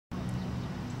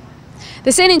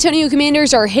The San Antonio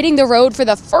Commanders are hitting the road for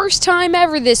the first time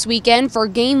ever this weekend for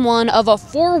Game 1 of a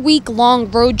 4-week-long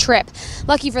road trip.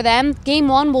 Lucky for them, Game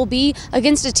 1 will be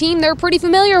against a team they're pretty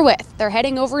familiar with. They're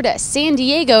heading over to San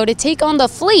Diego to take on the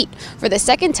Fleet for the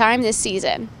second time this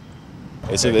season.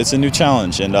 It's a new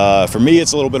challenge, and for me,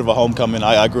 it's a little bit of a homecoming.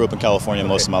 I grew up in California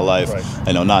most of my life.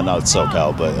 I know not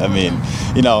SoCal, but I mean,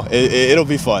 you know, it'll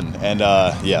be fun, and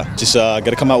yeah, just got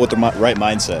to come out with the right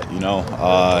mindset. You know,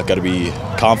 got to be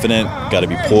confident, got to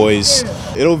be poised.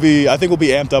 I think we'll be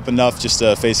amped up enough just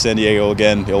to face San Diego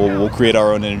again. We'll create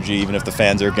our own energy, even if the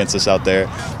fans are against us out there.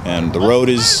 And the road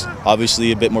is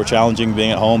obviously a bit more challenging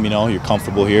being at home. You know, you're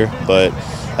comfortable here, but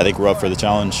I think we're up for the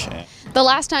challenge. The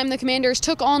last time the Commanders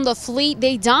took on the Fleet,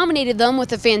 they dominated them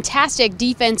with a fantastic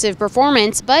defensive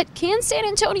performance, but can San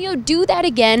Antonio do that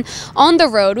again on the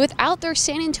road without their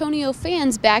San Antonio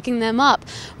fans backing them up?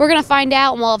 We're going to find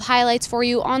out, and we'll have highlights for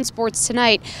you on Sports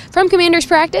Tonight. From Commanders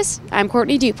Practice, I'm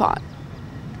Courtney Dupont.